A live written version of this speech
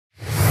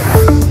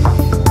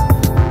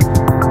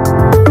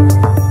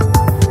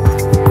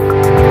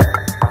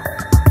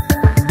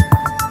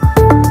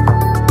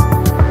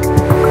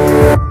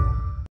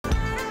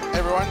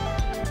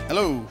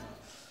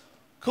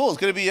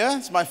good to be here.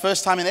 It's my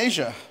first time in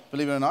Asia,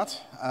 believe it or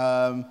not.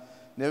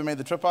 Never made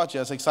the trip out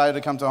yet. So excited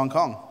to come to Hong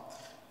Kong.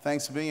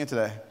 Thanks for being here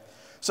today.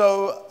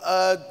 So,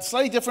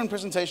 slightly different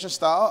presentation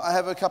style. I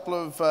have a couple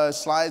of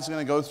slides I'm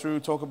going to go through,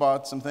 talk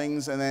about some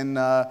things, and then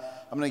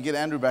I'm going to get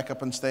Andrew back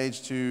up on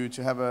stage to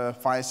have a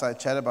fireside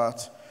chat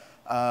about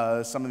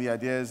some of the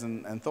ideas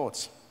and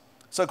thoughts.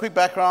 So, quick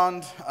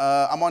background.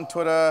 I'm on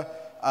Twitter.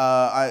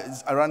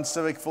 I run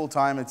Civic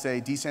full-time. It's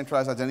a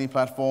decentralized identity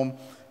platform.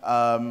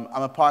 I'm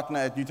a partner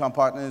at Newtown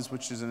Partners,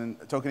 which is a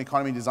token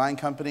economy design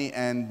company,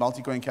 and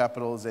Multicoin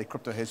Capital is a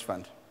crypto hedge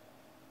fund.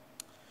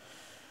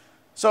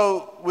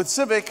 So with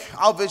Civic,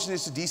 our vision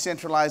is to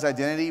decentralize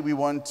identity. We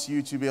want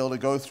you to be able to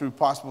go through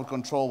passport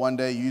control one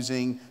day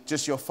using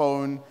just your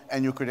phone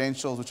and your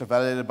credentials, which are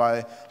validated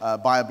by a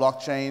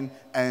blockchain,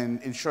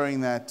 and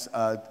ensuring that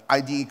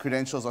ID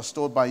credentials are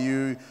stored by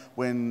you.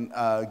 When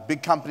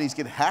big companies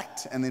get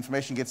hacked and the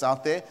information gets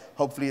out there,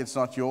 hopefully it's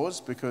not yours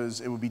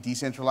because it will be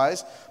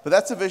decentralized. But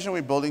that's the vision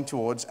we're building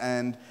towards,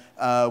 and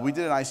we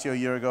did an ICO a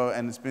year ago,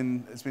 and it's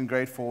been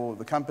great for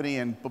the company,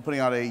 and we're putting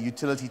out a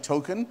utility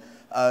token,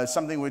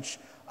 something which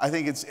I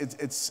think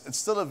it's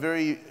still a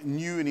very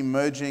new and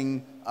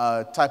emerging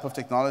type of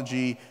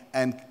technology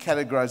and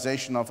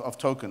categorization of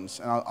tokens,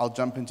 and I'll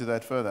jump into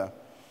that further.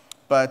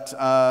 But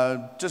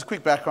just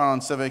quick background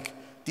on Civic: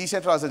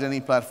 decentralized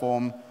identity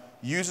platform,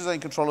 users are in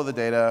control of the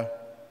data.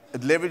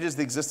 It leverages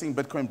the existing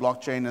Bitcoin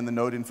blockchain and the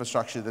node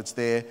infrastructure that's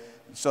there.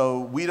 So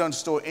we don't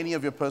store any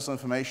of your personal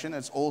information.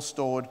 It's all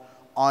stored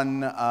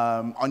on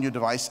your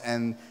device,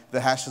 and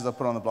the hashes are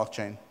put on the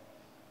blockchain.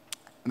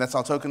 And that's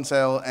our token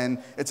sale, and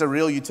it's a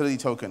real utility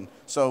token.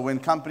 So when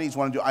companies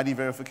want to do ID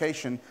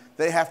verification,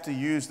 they have to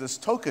use this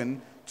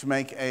token to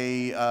make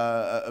a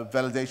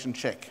validation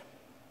check.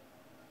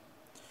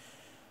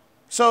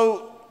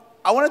 So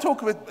I want to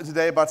talk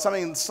today about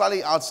something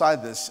slightly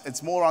outside this.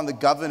 It's more on the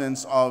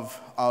governance of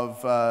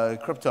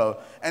crypto.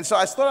 And so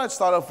I thought I'd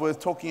start off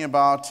with talking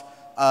about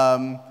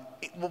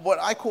what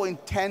I call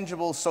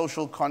intangible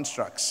social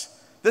constructs.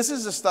 This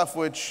is the stuff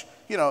which,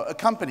 you know, a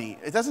company,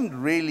 it doesn't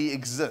really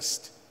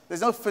exist.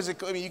 There's no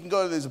physical, I mean, you can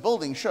go, there's a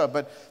building, sure,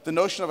 but the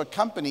notion of a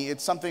company,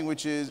 it's something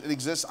which it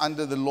exists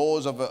under the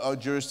laws of a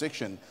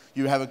jurisdiction.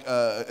 You have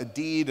a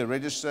deed, a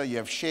register, you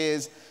have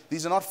shares.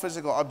 These are not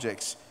physical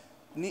objects.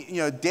 You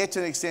know, debt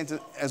to an extent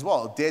as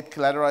well, debt,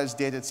 collateralized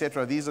debt,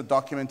 etc. These are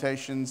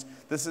documentations.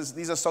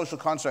 These are social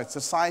constructs.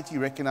 Society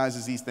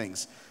recognizes these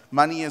things.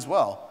 Money as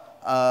well.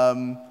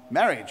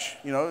 Marriage,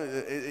 you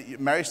know,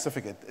 marriage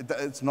certificate.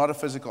 It's not a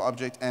physical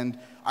object. And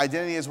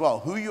identity as well.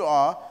 Who you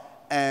are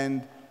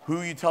and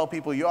who you tell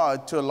people you are,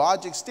 to a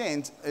large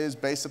extent, is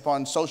based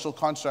upon social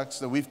constructs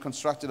that we've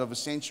constructed over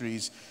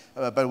centuries,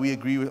 but we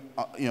agree with,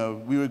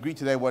 we agree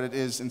today what it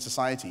is in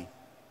society.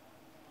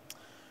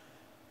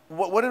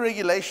 What are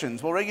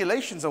regulations? Well,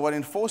 regulations are what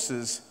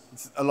enforces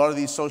a lot of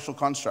these social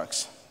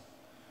constructs.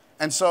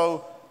 And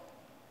so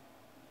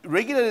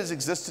regulators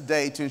exist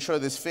today to ensure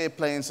there's fair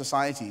play in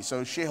society.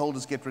 So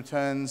shareholders get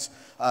returns,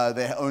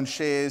 they own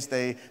shares,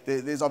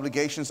 there's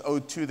obligations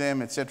owed to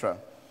them, etc.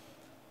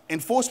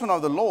 Enforcement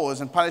of the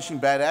laws and punishing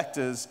bad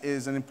actors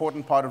is an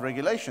important part of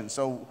regulation.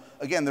 So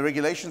again, the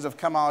regulations have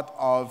come out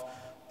of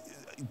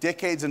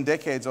decades and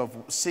decades of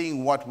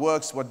seeing what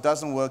works, what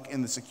doesn't work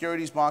in the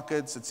securities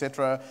markets,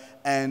 etc.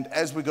 And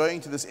as we're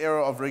going to this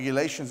era of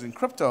regulations in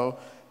crypto,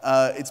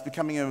 it's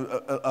becoming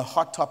a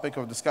hot topic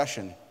of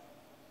discussion.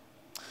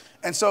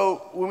 And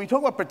so when we talk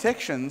about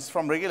protections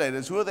from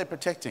regulators, who are they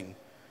protecting?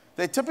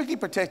 They're typically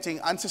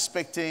protecting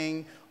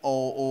unsuspecting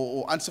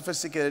or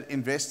unsophisticated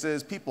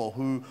investors, people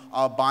who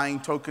are buying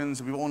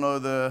tokens. We all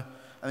know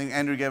I think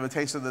Andrew gave a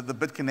taste of the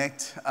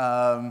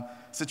BitConnect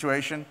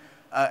situation,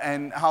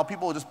 and how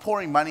people are just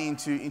pouring money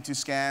into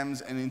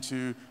scams and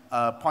into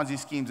Ponzi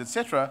schemes,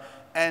 etc.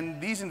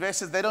 And these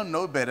investors, they don't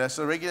know better,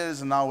 so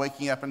regulators are now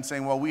waking up and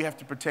saying, well, we have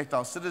to protect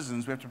our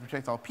citizens, we have to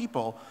protect our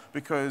people,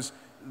 because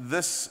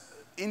this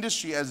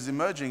industry, as it's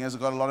emerging, has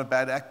got a lot of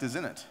bad actors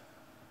in it.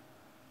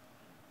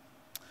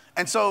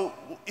 And so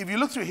if you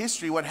look through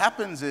history, what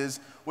happens is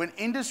when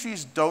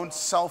industries don't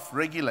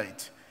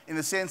self-regulate, in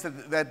the sense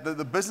that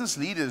the business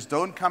leaders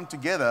don't come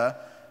together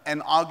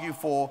and argue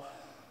for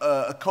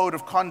a code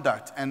of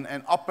conduct and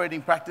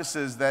operating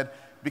practices that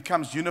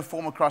becomes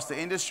uniform across the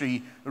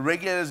industry,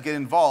 regulators get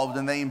involved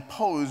and they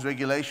impose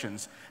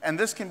regulations. And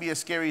this can be a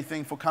scary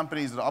thing for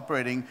companies that are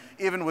operating,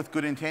 even with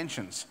good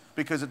intentions,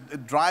 because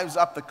it drives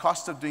up the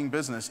cost of doing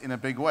business in a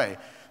big way.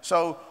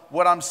 So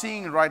what I'm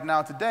seeing right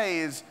now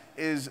today is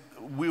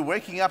we're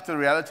waking up to the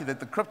reality that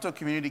the crypto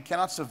community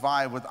cannot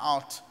survive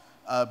without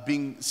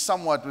being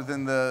somewhat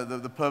within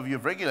the purview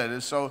of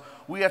regulators. So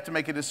we have to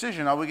make a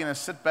decision. Are we going to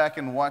sit back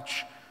and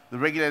watch the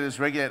regulators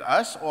regulate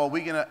us, or are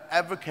we going to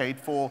advocate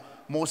for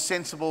more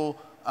sensible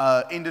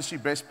industry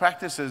best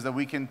practices that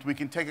we can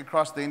take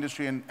across the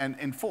industry and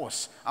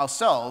enforce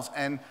ourselves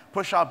and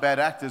push out bad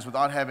actors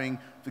without having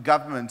the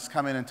governments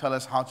come in and tell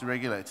us how to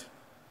regulate?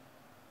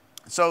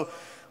 So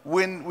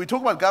when we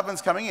talk about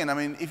governance coming in, I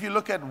mean, if you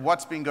look at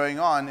what's been going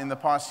on in the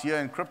past year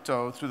in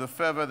crypto through the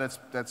fervor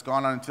that's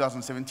gone on in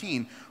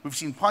 2017, we've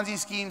seen Ponzi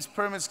schemes,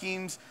 pyramid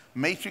schemes,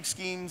 matrix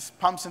schemes,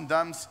 pumps and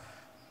dumps.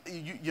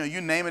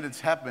 You name it,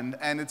 it's happened,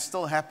 and it's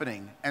still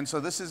happening. And so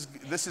this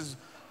is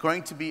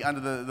going to be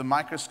under the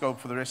microscope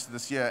for the rest of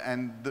this year,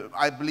 and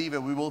I believe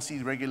that we will see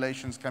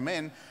regulations come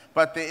in,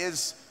 but there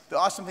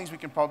are some things we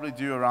can probably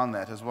do around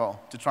that as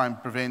well to try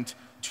and prevent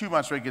too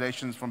much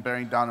regulations from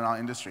bearing down on our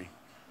industry.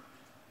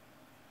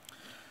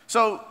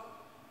 So,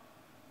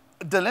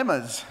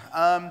 dilemmas.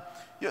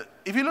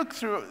 If you look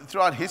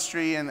throughout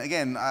history, and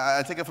again,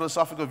 I take a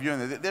philosophical view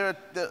on it, there are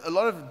a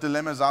lot of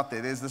dilemmas out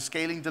there. There's the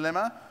scaling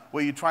dilemma,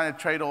 where you're trying to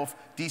trade off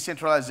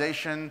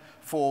decentralization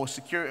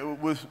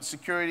with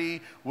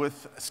security,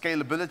 with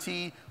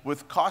scalability,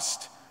 with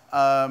cost.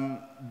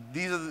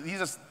 These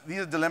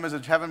are dilemmas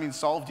that haven't been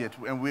solved yet,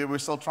 and we're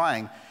still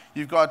trying.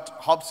 You've got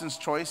Hobson's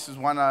choice is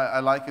one I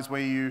like, is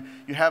where you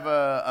have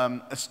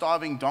a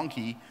starving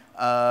donkey.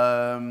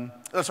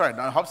 Sorry,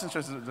 no, Hobson's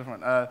choice is a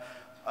different one.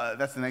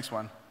 That's the next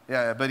one.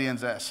 Yeah,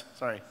 Bidion's ass,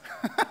 sorry.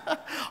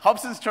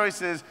 Hobson's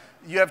choice is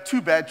you have two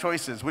bad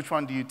choices. Which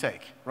one do you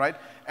take, right?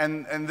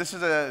 And this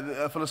is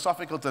a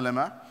philosophical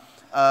dilemma.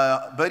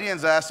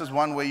 Bidion's ass is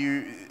one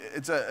where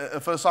it's a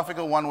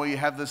philosophical one where you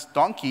have this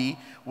donkey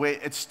where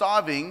it's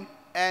starving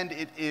and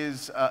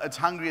it's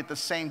hungry at the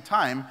same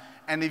time.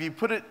 And if you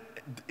put it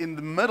in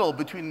the middle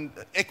between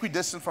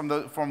equidistant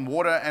from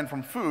water and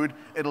from food,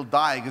 it'll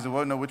die because it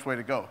won't know which way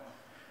to go.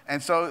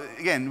 And so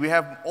again, we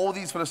have all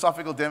these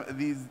philosophical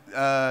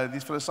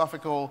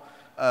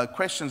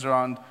questions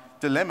around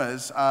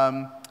dilemmas.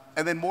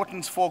 And then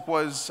Morton's fork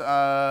was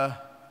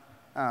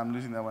I'm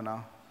losing that one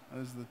now.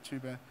 That is the too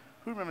bad.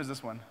 Who remembers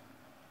this one?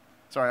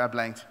 Sorry, I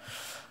blanked.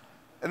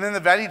 And then the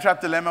value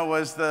trap dilemma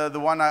was the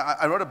one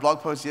I wrote a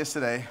blog post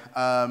yesterday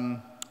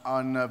on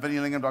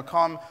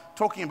vinnylingham.com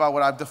talking about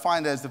what I've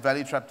defined as the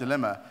value trap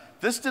dilemma.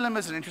 This dilemma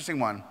is an interesting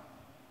one.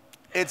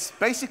 It's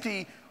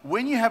basically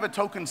when you have a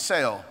token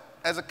sale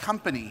as a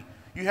company,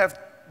 you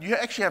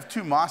actually have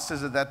two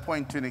masters at that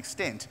point to an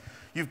extent.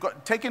 You've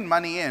taken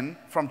money in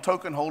from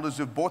token holders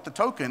who've bought the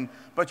token,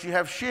 but you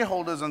have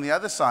shareholders on the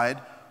other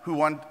side who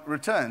want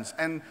returns.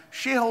 And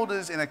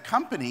shareholders in a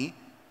company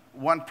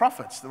want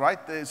profits, right?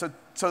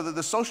 So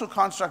the social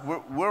construct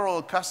we're all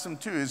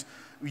accustomed to is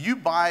you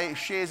buy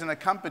shares in a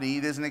company,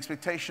 there's an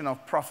expectation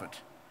of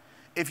profit.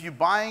 If you're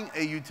buying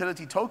a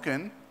utility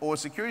token or a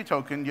security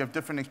token, you have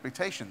different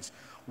expectations.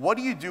 What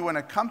do you do when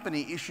a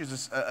company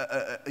issues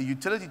a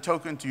utility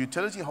token to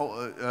utility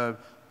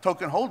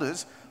token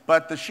holders,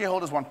 but the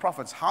shareholders want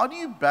profits? How do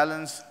you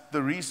balance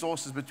the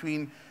resources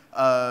between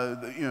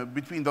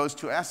those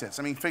two assets?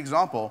 I mean, for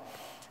example,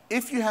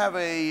 if you have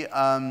a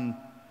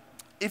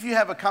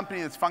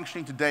company that's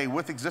functioning today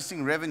with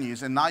existing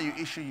revenues, and now you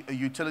issue a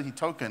utility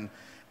token,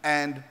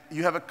 and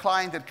you have a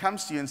client that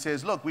comes to you and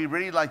says, look, we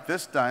really like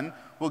this done,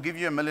 we'll give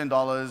you $1 million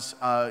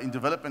in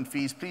development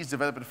fees, please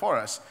develop it for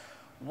us.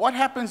 What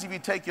happens if you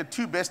take your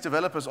two best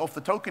developers off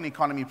the token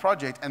economy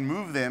project and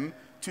move them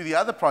to the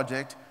other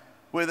project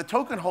where the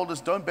token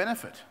holders don't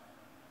benefit?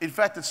 In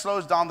fact, it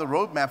slows down the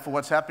roadmap for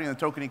what's happening in the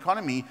token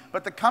economy,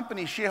 but the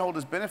company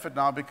shareholders benefit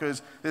now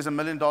because there's $1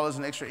 million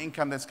in extra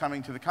income that's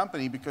coming to the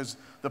company because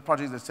the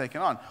project that's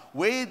taken on.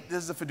 Where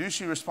does the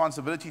fiduciary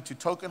responsibility to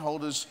token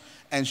holders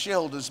and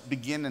shareholders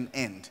begin and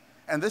end?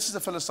 And this is a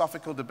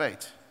philosophical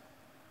debate.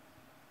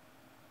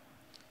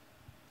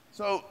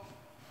 So,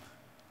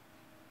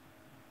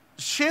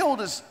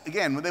 shareholders,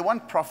 again, they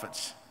want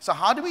profits. So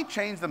how do we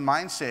change the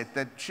mindset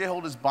that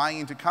shareholders buying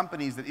into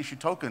companies that issue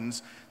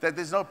tokens, that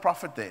there's no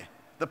profit there?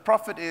 The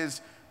profit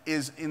is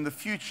in the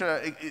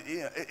future,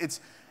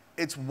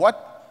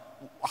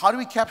 how do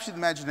we capture the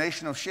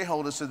imagination of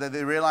shareholders so that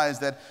they realize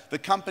that the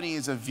company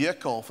is a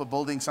vehicle for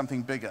building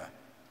something bigger?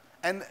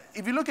 And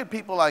if you look at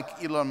people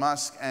like Elon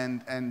Musk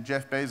and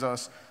Jeff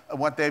Bezos,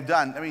 what they've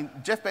done, I mean,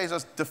 Jeff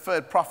Bezos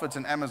deferred profits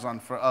in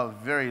Amazon for a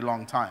very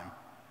long time.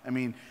 I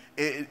mean,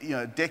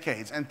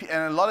 decades. And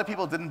a lot of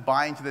people didn't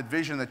buy into that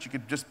vision that you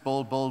could just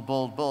build,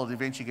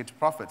 eventually get to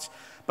profits.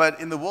 But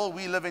in the world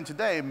we live in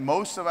today,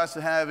 most of us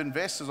have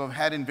investors or have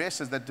had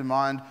investors that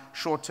demand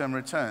short-term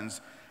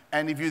returns.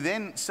 And if you're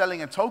then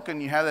selling a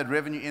token, you have that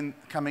revenue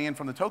coming in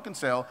from the token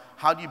sale,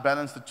 how do you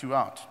balance the two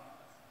out?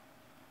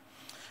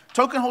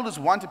 Token holders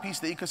want a piece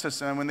of the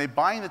ecosystem, and when they're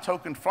buying the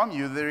token from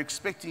you, they're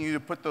expecting you to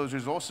put those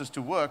resources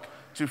to work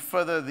to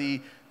further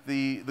the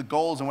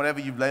goals and whatever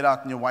you've laid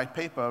out in your white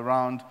paper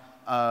around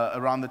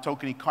the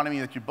token economy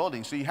that you're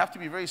building. So you have to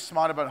be very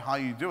smart about how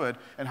you do it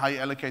and how you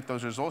allocate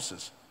those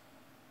resources.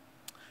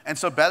 And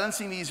so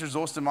balancing these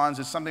resource demands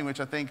is something which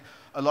I think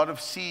a lot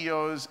of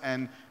CEOs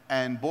and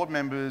board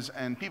members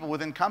and people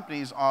within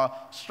companies are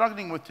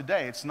struggling with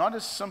today. It's not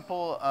a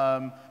simple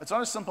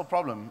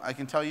problem, I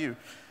can tell you.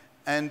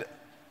 And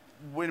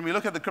when we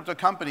look at the crypto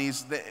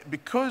companies,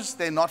 because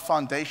they're not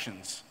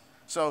foundations.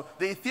 So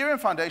the Ethereum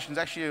Foundation is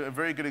actually a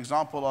very good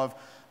example of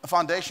a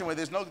foundation where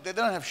they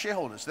don't have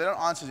shareholders. They don't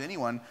answer to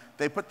anyone.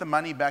 They put the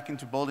money back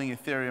into building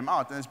Ethereum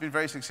out, and it's been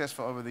very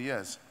successful over the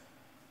years.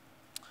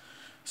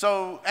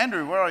 So,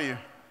 Andrew, where are you?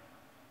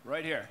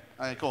 Right here.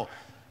 Okay, cool.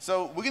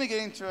 So we're going to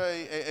get into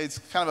it's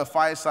kind of a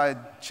fireside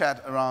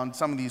chat around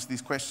some of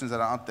these questions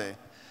that are out there.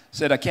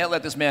 Said, I can't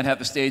let this man have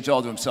the stage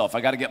all to himself. I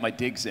got to get my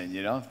digs in,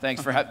 you know?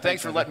 Thanks for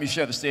letting me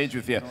share the stage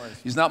with you. No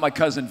worries. He's not my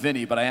cousin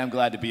Vinny, but I am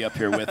glad to be up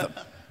here with him.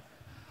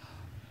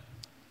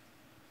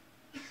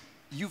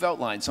 You've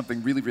outlined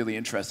something really, really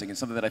interesting and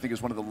something that I think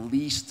is one of the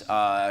least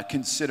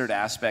considered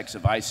aspects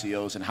of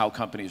ICOs and how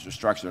companies are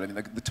structured. I mean,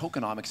 the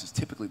tokenomics is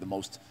typically the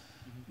most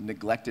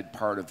neglected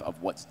part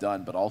of what's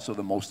done, but also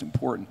the most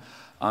important.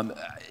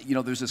 You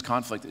know, there's this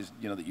conflict,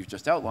 you know, that you've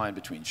just outlined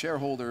between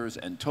shareholders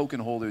and token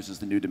holders is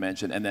the new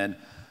dimension, and then,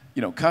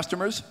 you know,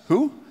 customers,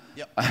 who?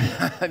 Yep.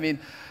 I mean,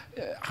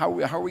 how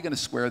are we going to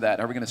square that?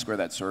 How are we going to square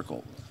that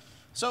circle?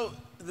 So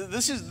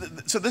this is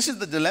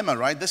the dilemma,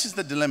 right? This is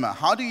the dilemma.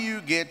 How do you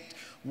get?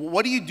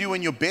 What do you do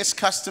when your best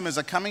customers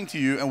are coming to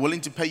you and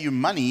willing to pay you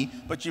money,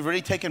 but you've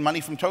already taken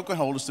money from token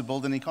holders to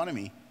build an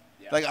economy?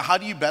 Like, how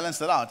do you balance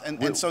that out?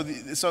 And so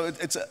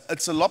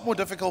it's a lot more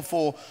difficult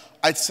for,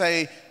 I'd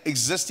say,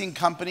 existing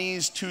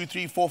companies, 2,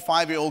 3, 4,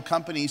 5-year-old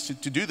companies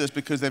to do this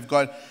because they've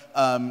got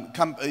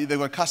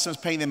customers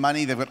paying them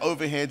money, they've got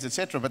overheads,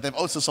 etc. But they've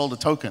also sold a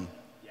token.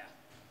 Yeah.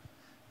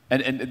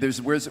 And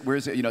there's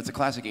where's you know, it's a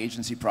classic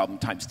agency problem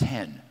times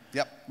 10.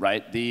 Yep.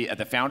 Right.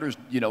 The founders,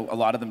 you know, a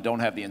lot of them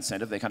don't have the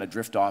incentive. They kind of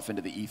drift off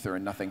into the ether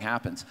and nothing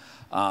happens.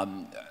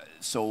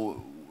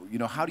 So, you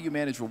know, how do you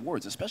manage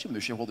rewards, especially when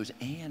they're shareholders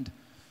and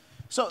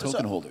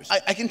token holders?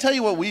 I can tell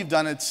you what we've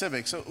done at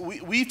Civic. So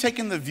we've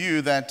taken the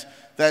view that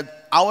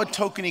our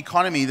token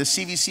economy, the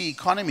CVC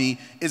economy,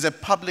 is a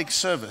public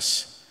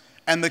service.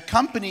 And the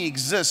company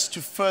exists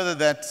to further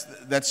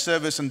that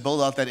service and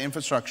build out that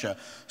infrastructure.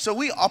 So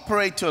we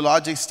operate to a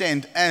large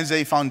extent as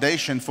a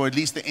foundation for at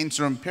least the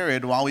interim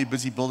period while we're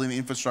busy building the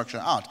infrastructure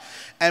out.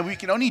 And we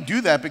can only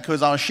do that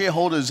because our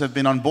shareholders have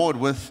been on board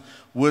with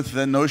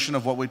the notion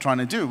of what we're trying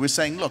to do. We're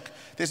saying, look,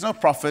 there's no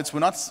profits. We're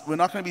not going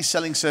to be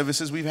selling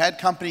services. We've had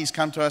companies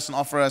come to us and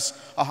offer us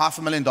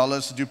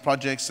 $500,000 to do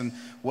projects, and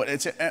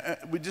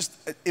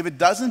if it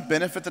doesn't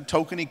benefit the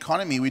token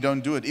economy, we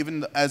don't do it,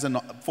 even as a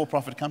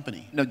for-profit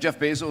company. No, Jeff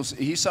Bezos,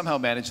 he somehow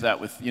managed that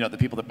with, you know, the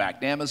people that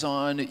backed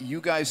Amazon.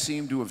 You guys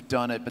seem to have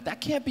done it, but that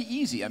can't be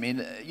easy. I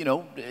mean, you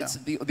know, it's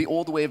the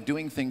old way of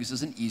doing things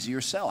is an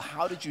easier sell.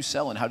 How did you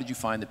sell, and how did you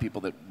find the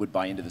people that would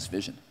buy into this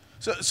vision?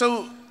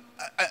 So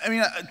I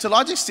mean, to a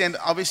large extent,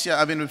 obviously,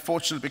 I've been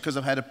fortunate because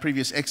I've had a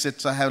previous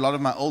exit. So I have a lot of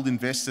my old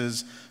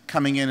investors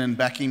coming in and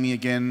backing me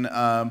again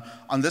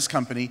on this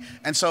company.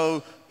 And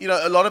so, you know,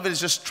 a lot of it is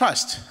just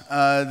trust.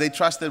 They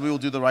trust that we will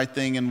do the right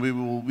thing and we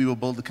will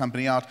build the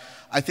company out.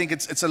 I think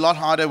it's a lot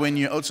harder when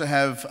you also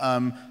have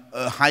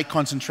a high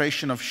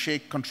concentration of share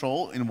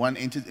control in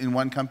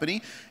one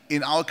company.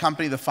 In our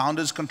company, the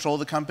founders control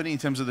the company in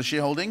terms of the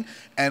shareholding,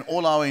 and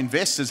all our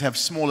investors have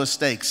smaller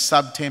stakes,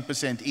 sub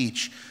 10%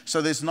 each.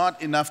 So there's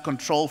not enough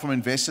control from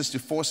investors to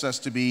force us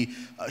to be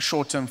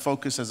short-term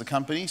focused as a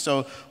company.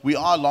 So we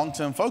are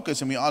long-term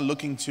focused, and we are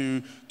looking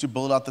to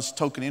build out this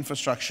token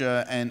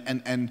infrastructure,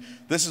 and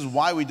this is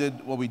why we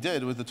did what we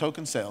did with the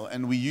token sale,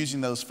 and we're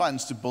using those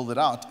funds to build it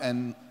out,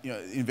 and you know,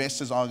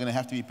 investors are going to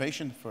have to be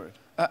patient for it.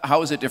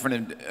 How is it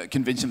different in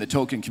convincing the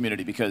token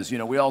community? Because, you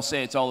know, we all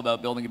say it's all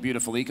about building a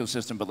beautiful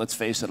ecosystem, but let's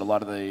face it, a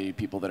lot of the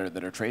people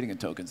that are trading in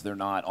tokens, they're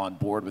not on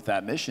board with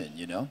that mission,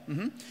 you know?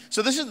 Mm-hmm.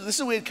 So this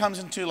is where it comes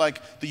into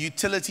like the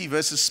utility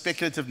versus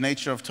speculative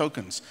nature of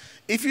tokens.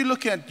 If you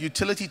look at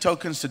utility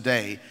tokens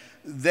today,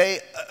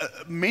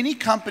 many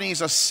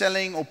companies are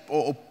selling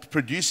or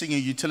producing a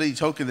utility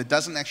token that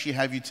doesn't actually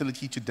have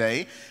utility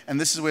today,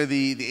 and this is where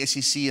the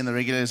SEC and the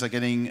regulators are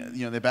getting,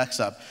 you know, their backs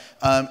up.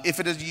 If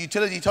it is a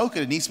utility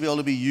token, it needs to be able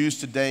to be used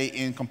today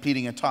in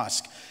completing a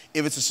task.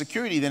 If it's a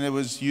security, then it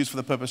was used for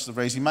the purpose of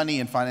raising money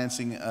and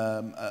financing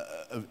an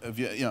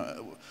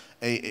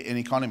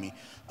economy.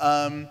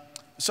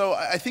 So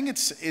I think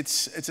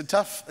it's a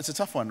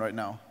tough one right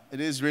now. It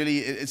is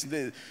really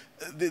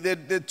there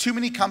are too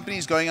many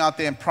companies going out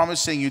there and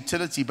promising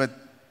utility, but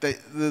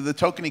the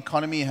token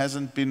economy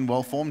hasn't been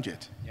well formed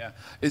yet. Yeah.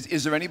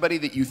 Is there anybody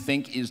that you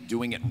think is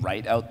doing it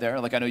right out there?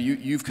 Like, I know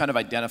you've kind of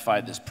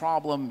identified this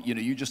problem. You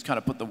know, you just kind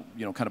of put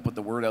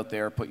the word out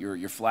there, put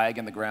your flag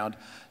in the ground.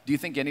 Do you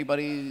think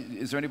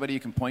is there anybody you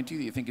can point to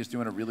that you think is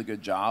doing a really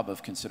good job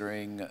of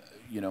considering,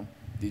 you know,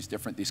 these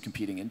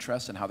competing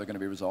interests and how they're going to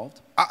be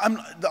resolved?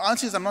 The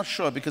answer is I'm not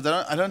sure, because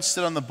I don't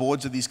sit on the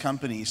boards of these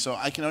companies, so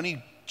I can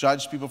only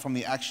judge people from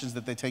the actions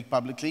that they take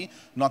publicly,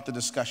 not the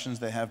discussions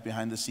they have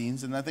behind the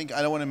scenes. And I think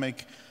I don't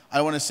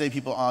want to say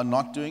people are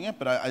not doing it,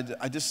 but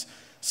I just,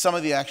 some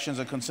of the actions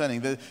are concerning.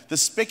 The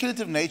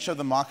speculative nature of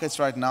the markets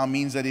right now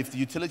means that if the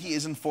utility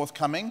isn't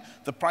forthcoming,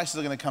 the prices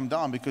are going to come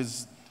down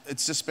because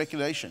it's just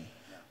speculation.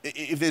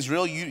 If there's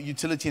real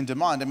utility and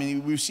demand, I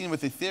mean, we've seen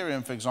with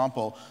Ethereum, for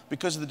example,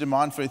 because of the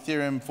demand for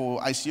Ethereum for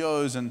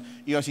ICOs and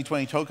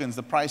ERC20 tokens,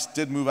 the price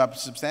did move up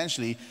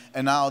substantially,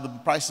 and now the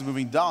price is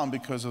moving down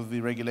because of the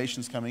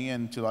regulations coming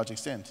in to a large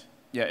extent.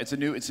 Yeah, it's a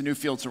new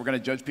field, so we're going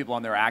to judge people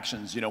on their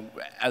actions,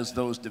 as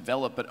those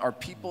develop. But are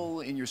people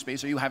in your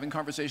space? Are you having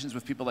conversations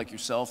with people like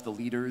yourself, the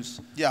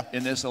leaders? Yeah.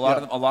 In this, a lot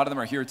of them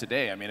are here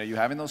today. I mean, are you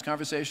having those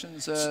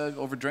conversations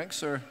over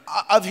drinks, or?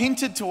 I've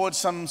hinted towards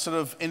some sort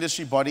of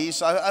industry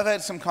bodies. I've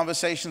had some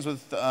conversations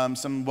with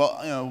some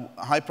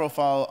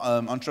high-profile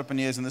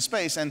entrepreneurs in the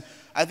space, and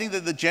I think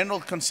that the general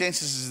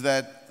consensus is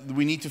that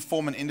we need to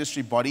form an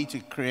industry body to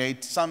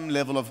create some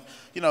level of,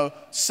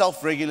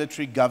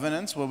 self-regulatory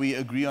governance where we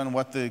agree on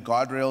what the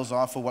guardrails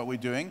are for what we're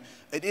doing.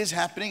 It is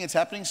happening. It's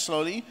happening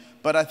slowly.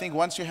 But I think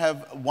once you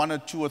have 1 or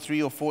 2 or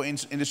 3 or 4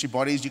 industry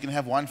bodies, you can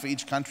have one for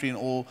each country and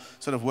all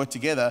sort of work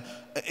together.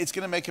 It's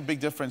going to make a big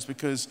difference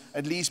because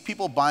at least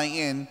people buying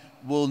in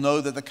will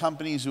know that the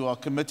companies who are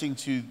committing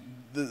to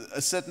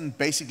a certain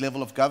basic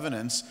level of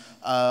governance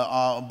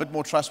are a bit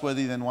more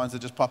trustworthy than ones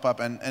that just pop up.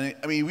 And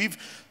I mean,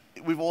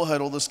 we've all heard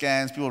all the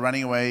scams, people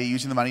running away,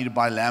 using the money to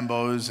buy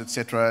Lambos,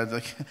 etc.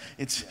 Like,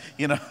 it's,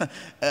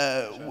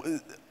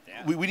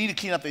 we need to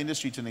clean up the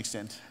industry to an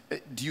extent.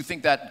 Do you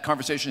think that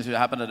conversation should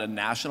happen at a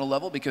national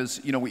level? Because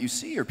what you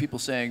see are people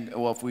saying,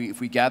 well, if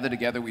we gather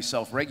together, we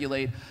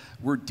self-regulate.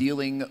 We're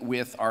dealing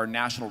with our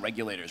national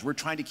regulators. We're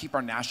trying to keep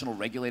our national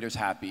regulators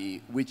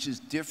happy, which is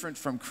different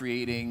from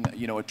creating,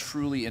 a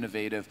truly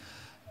innovative,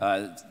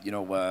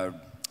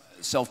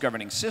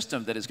 self-governing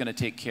system that is going to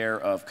take care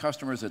of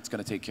customers, that's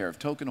going to take care of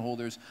token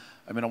holders.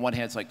 I mean, on one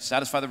hand, it's like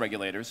satisfy the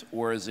regulators,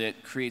 or is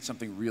it create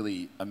something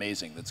really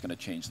amazing that's going to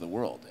change the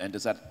world? And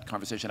does that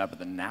conversation happen at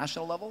the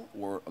national level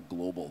or a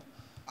global?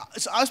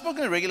 So I've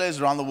spoken to regulators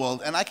around the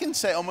world, and I can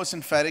say almost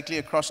emphatically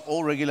across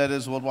all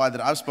regulators worldwide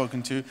that I've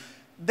spoken to,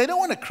 they don't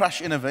want to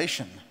crush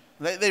innovation.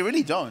 They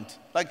really don't.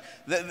 Like,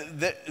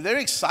 they're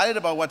excited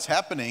about what's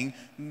happening.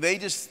 They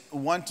just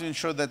want to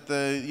ensure that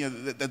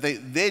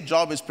their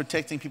job is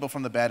protecting people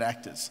from the bad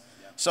actors.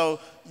 Yep. So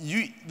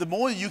the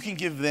more you can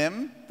give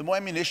them, the more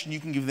ammunition you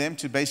can give them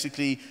to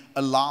basically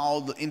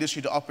allow the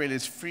industry to operate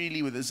as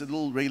freely with as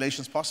little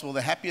regulations possible,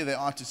 the happier they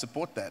are to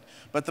support that.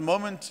 But the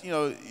moment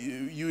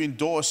you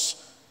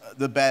endorse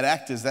the bad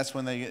actors, that's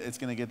when it's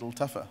going to get a little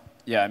tougher.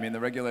 Yeah, I mean, the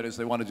regulators,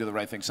 they want to do the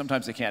right thing.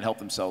 Sometimes they can't help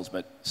themselves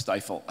but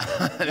stifle.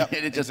 Yep,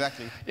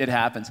 exactly. It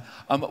happens.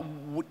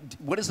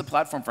 What is the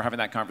platform for having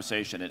that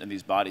conversation in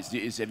these bodies?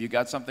 Have you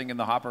got something in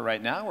the hopper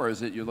right now, or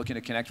is it you're looking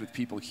to connect with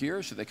people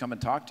here? Should they come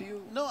and talk to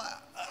you? No,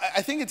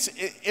 I think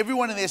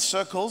everyone in their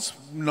circles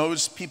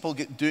knows people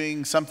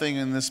doing something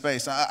in this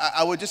space.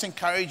 I would just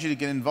encourage you to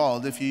get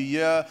involved. If you're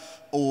here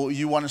or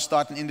you want to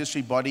start an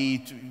industry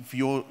body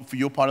for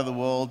your part of the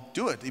world,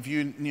 do it. If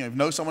you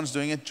know someone's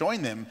doing it,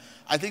 join them.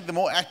 I think the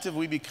more active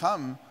we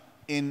become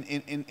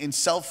in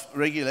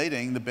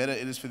self-regulating, the better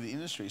it is for the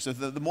industry. So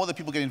the more that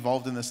people get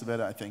involved in this, the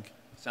better, I think.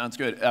 Sounds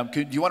good.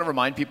 Do you want to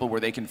remind people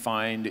where they can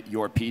find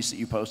your piece that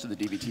you posted, the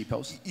DVT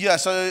post? Yeah,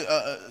 so,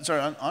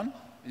 sorry, on?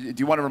 Do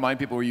you want to remind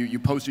people where you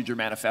posted your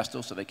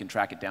manifesto so they can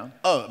track it down?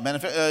 Oh, I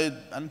didn't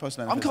post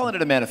a manifesto. I'm calling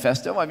it a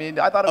manifesto. I mean,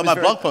 I thought it was my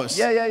blog post?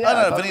 Yeah.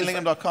 Oh, no,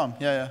 VinnyLingham.com.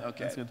 Yeah.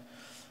 Okay. That's good.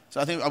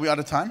 So I think, are we out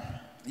of time?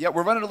 Yeah,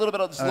 we're running a little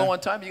bit slow on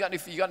time. You got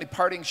any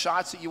parting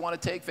shots that you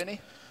want to take, Vinny?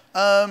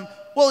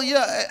 Well,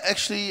 yeah,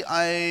 actually,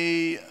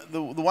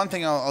 the one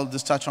thing I'll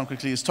just touch on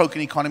quickly is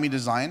token economy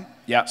design.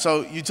 Yeah.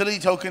 So utility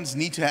tokens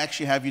need to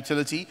actually have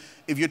utility.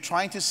 If you're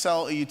trying to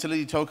sell a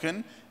utility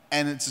token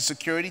and it's a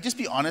security, just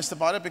be honest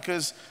about it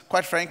because,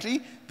 quite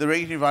frankly, the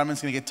regulatory environment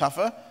is going to get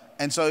tougher.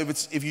 And so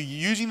if you're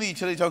using the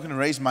utility token to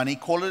raise money,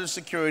 call it a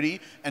security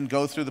and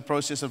go through the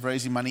process of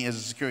raising money as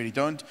a security.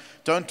 Don't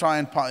try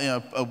and pass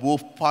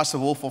a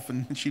wolf off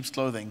in sheep's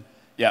clothing.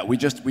 Yeah, we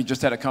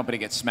just had a company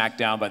get smacked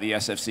down by the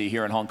SFC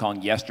here in Hong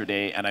Kong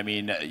yesterday, and I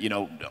mean,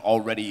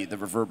 already the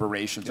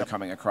reverberations are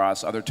coming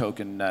across. Other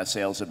token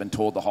sales have been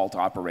told to halt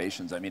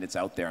operations. I mean, it's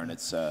out there, and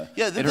it's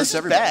this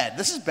is bad.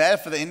 This is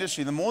bad for the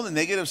industry. The more the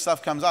negative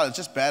stuff comes out, it's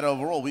just bad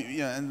overall.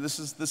 And this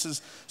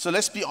is so.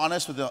 Let's be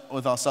honest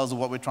with ourselves of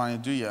what we're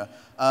trying to do here.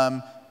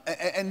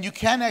 And you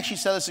can actually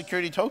sell a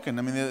security token.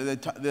 I mean,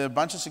 there are a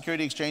bunch of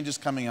security exchanges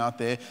coming out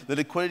there. The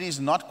liquidity is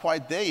not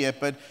quite there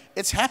yet, but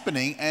it's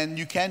happening, and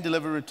you can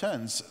deliver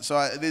returns.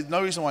 So there's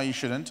no reason why you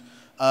shouldn't.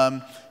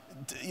 One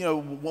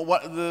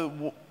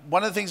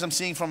of the things I'm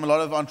seeing from a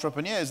lot of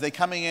entrepreneurs, they're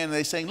coming in and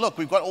they're saying, look,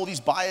 we've got all these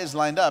buyers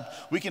lined up.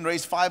 We can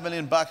raise $5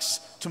 million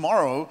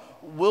tomorrow.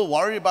 We'll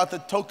worry about the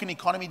token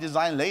economy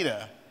design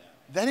later.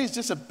 That is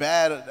just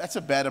that's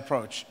a bad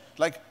approach.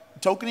 Like,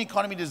 token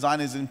economy design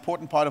is an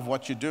important part of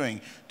what you're doing.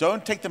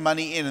 Don't take the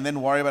money in and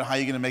then worry about how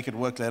you're going to make it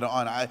work later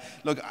on.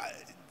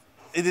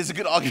 It is a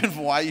good argument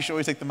for why you should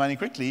always take the money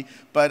quickly,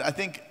 but I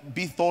think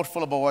be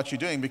thoughtful about what you're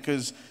doing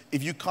because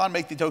if you can't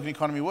make the token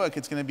economy work,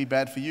 it's going to be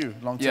bad for you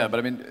long term. Yeah, but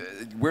I mean,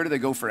 where do they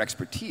go for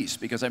expertise?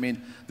 Because I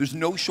mean, there's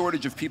no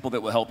shortage of people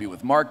that will help you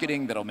with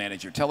marketing, that'll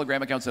manage your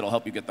Telegram accounts, that'll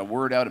help you get the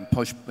word out and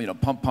push,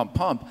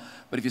 pump.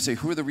 But if you say,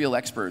 who are the real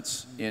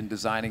experts in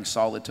designing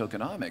solid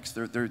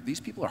tokenomics?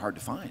 These people are hard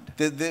to find.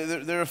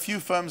 There are a few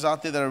firms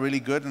out there that are really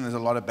good, and there's a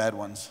lot of bad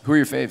ones. Who are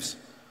your faves?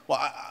 Well,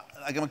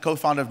 I'm a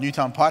co-founder of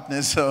Newtown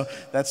Partners, so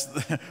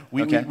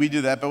we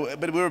do that.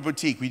 But we're a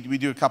boutique. We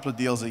do a couple of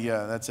deals a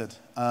year. That's it.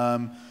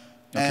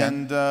 Okay.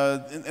 And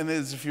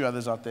there's a few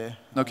others out there.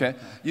 Okay.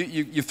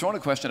 You've thrown a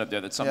question up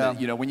there that's something,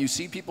 you know, when you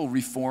see people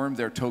reform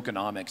their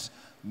tokenomics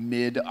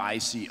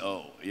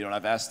mid-ICO, you know,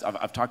 and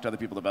I've talked to other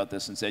people about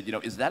this and said, you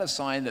know, is that a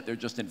sign that they're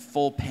just in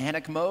full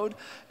panic mode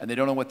and they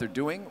don't know what they're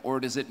doing, or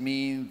does it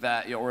mean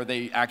that, you know, or are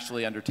they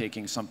actually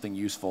undertaking something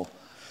useful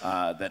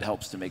that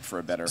helps to make for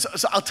a better...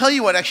 So I'll tell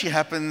you what actually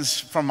happens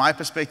from my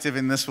perspective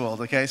in this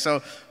world, okay?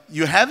 So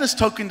you have this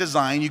token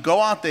design, you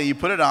go out there, you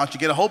put it out, you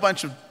get a whole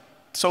bunch of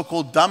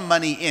so-called dumb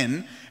money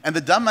in, and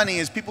the dumb money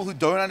is people who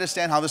don't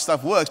understand how this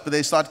stuff works, but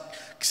they start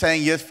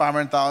saying, here's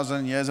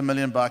 500,000, here's $1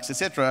 million,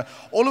 etc.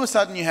 All of a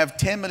sudden you have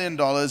 $10 million,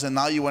 and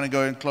now you want to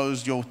go and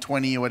close your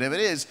 20 or whatever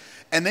it is,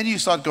 and then you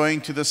start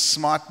going to the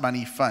smart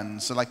money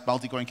funds, so like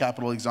Multicoin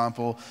Capital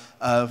example,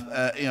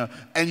 you know,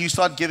 and you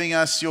start giving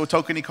us your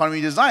token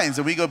economy designs,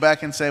 and we go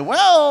back and say,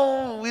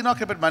 well, we're not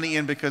going to put money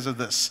in because of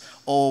this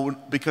or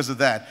because of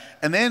that,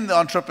 and then the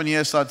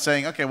entrepreneurs start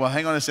saying, okay, well,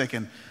 hang on a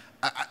second.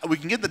 We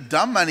can get the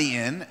dumb money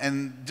in,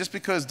 and just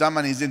because dumb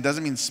money is in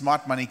doesn't mean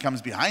smart money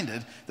comes behind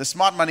it. The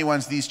smart money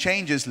wants these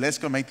changes, let's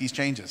go make these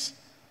changes.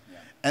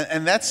 Yeah.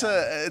 And that's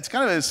it's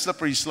kind of a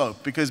slippery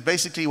slope, because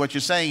basically what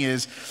you're saying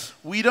is,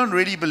 we don't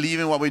really believe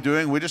in what we're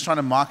doing, we're just trying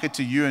to market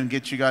to you and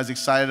get you guys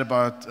excited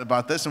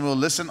about this, and we'll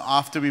listen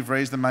after we've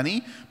raised the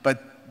money,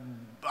 but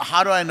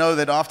how do I know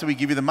that after we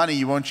give you the money,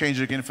 you won't change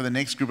it again for the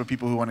next group of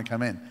people who want to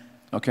come in?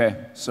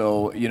 Okay,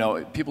 so, you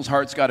know, people's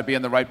hearts got to be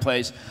in the right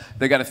place.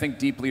 They got to think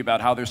deeply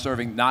about how they're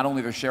serving not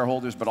only their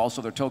shareholders, but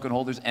also their token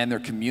holders and their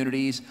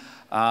communities.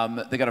 They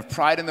got to have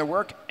pride in their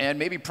work and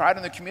maybe pride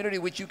in their community,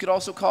 which you could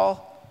also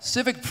call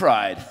civic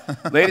pride.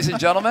 Ladies and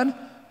gentlemen,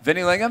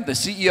 Vinny Lingham, the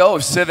CEO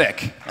of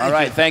Civic. All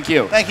right, thank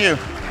you. Thank you.